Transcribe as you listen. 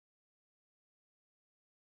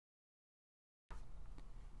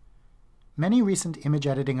Many recent image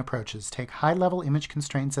editing approaches take high-level image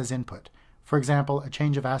constraints as input, for example, a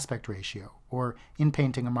change of aspect ratio, or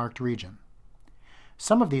inpainting a marked region.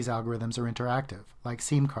 Some of these algorithms are interactive, like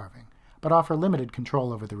seam carving, but offer limited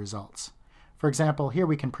control over the results. For example, here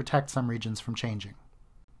we can protect some regions from changing.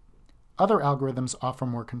 Other algorithms offer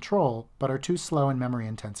more control, but are too slow and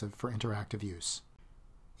memory-intensive for interactive use.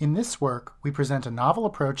 In this work, we present a novel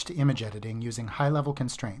approach to image editing using high-level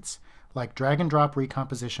constraints, like drag-and-drop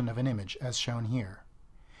recomposition of an image, as shown here.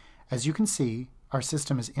 As you can see, our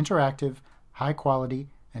system is interactive, high-quality,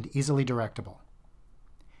 and easily directable.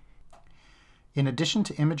 In addition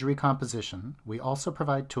to image recomposition, we also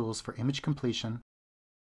provide tools for image completion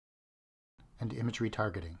and image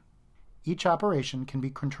retargeting. Each operation can be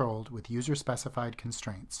controlled with user-specified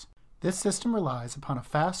constraints. This system relies upon a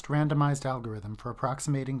fast randomized algorithm for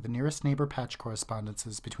approximating the nearest neighbor patch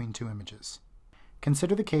correspondences between two images.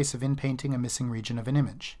 Consider the case of inpainting a missing region of an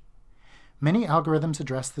image. Many algorithms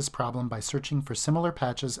address this problem by searching for similar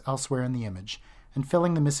patches elsewhere in the image and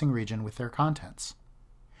filling the missing region with their contents.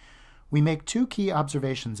 We make two key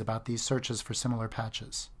observations about these searches for similar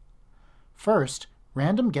patches. First,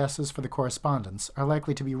 random guesses for the correspondence are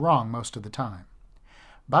likely to be wrong most of the time.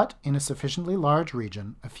 But in a sufficiently large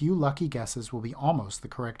region, a few lucky guesses will be almost the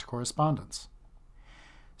correct correspondence.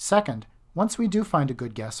 Second, once we do find a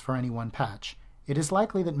good guess for any one patch, it is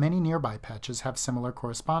likely that many nearby patches have similar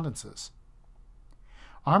correspondences.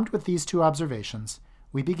 Armed with these two observations,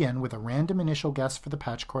 we begin with a random initial guess for the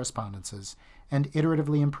patch correspondences and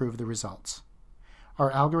iteratively improve the results.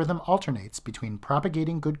 Our algorithm alternates between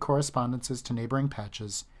propagating good correspondences to neighboring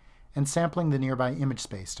patches and sampling the nearby image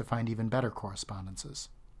space to find even better correspondences.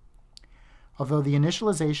 Although the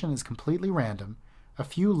initialization is completely random, a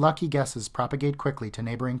few lucky guesses propagate quickly to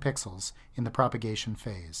neighboring pixels in the propagation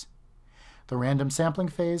phase. The random sampling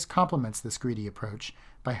phase complements this greedy approach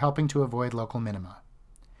by helping to avoid local minima.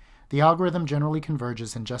 The algorithm generally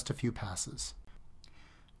converges in just a few passes.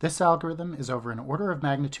 This algorithm is over an order of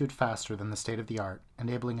magnitude faster than the state-of-the-art,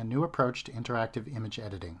 enabling a new approach to interactive image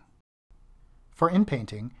editing. For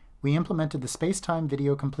inpainting, we implemented the space-time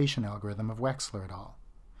video completion algorithm of Wexler et al.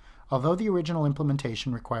 Although the original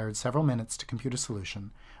implementation required several minutes to compute a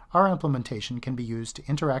solution, our implementation can be used to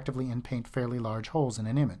interactively inpaint fairly large holes in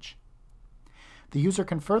an image. The user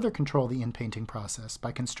can further control the inpainting process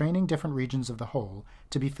by constraining different regions of the hole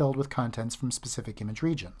to be filled with contents from specific image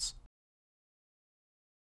regions.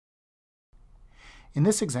 In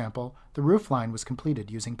this example, the roof line was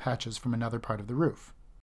completed using patches from another part of the roof.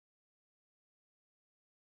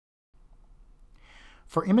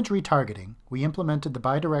 For image retargeting, we implemented the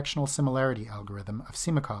bidirectional similarity algorithm of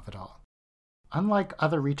Simikov et al. Unlike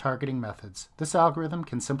other retargeting methods, this algorithm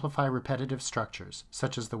can simplify repetitive structures,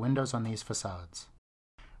 such as the windows on these facades.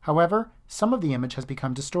 However, some of the image has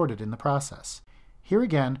become distorted in the process. Here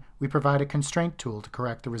again, we provide a constraint tool to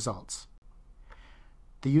correct the results.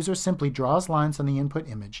 The user simply draws lines on the input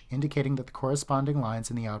image, indicating that the corresponding lines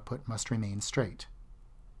in the output must remain straight.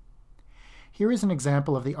 Here is an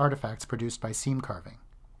example of the artifacts produced by seam carving.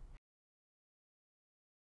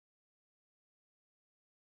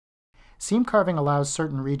 Seam carving allows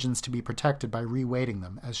certain regions to be protected by reweighting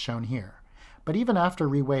them, as shown here, but even after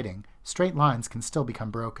reweighting, straight lines can still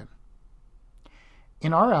become broken.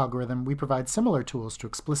 In our algorithm, we provide similar tools to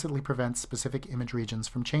explicitly prevent specific image regions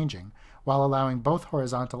from changing, while allowing both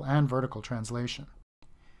horizontal and vertical translation.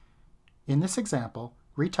 In this example,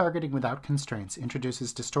 retargeting without constraints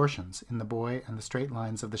introduces distortions in the buoy and the straight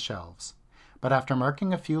lines of the shelves, but after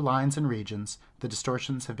marking a few lines and regions, the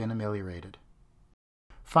distortions have been ameliorated.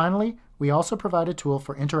 Finally, we also provide a tool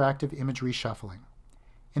for interactive image reshuffling.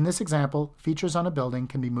 In this example, features on a building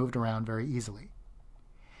can be moved around very easily.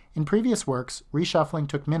 In previous works, reshuffling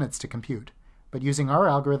took minutes to compute, but using our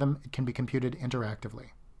algorithm, it can be computed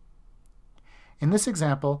interactively. In this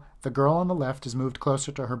example, the girl on the left is moved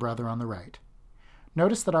closer to her brother on the right.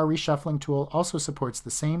 Notice that our reshuffling tool also supports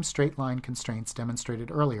the same straight line constraints demonstrated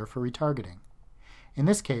earlier for retargeting. In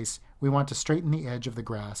this case, we want to straighten the edge of the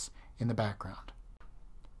grass in the background.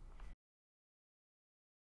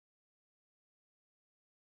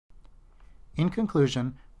 In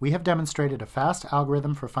conclusion, we have demonstrated a fast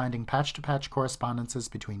algorithm for finding patch-to-patch correspondences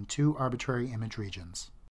between two arbitrary image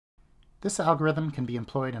regions. This algorithm can be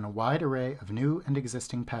employed in a wide array of new and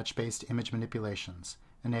existing patch-based image manipulations,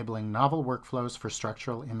 enabling novel workflows for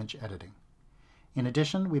structural image editing. In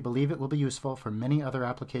addition, we believe it will be useful for many other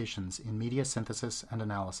applications in media synthesis and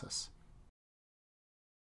analysis.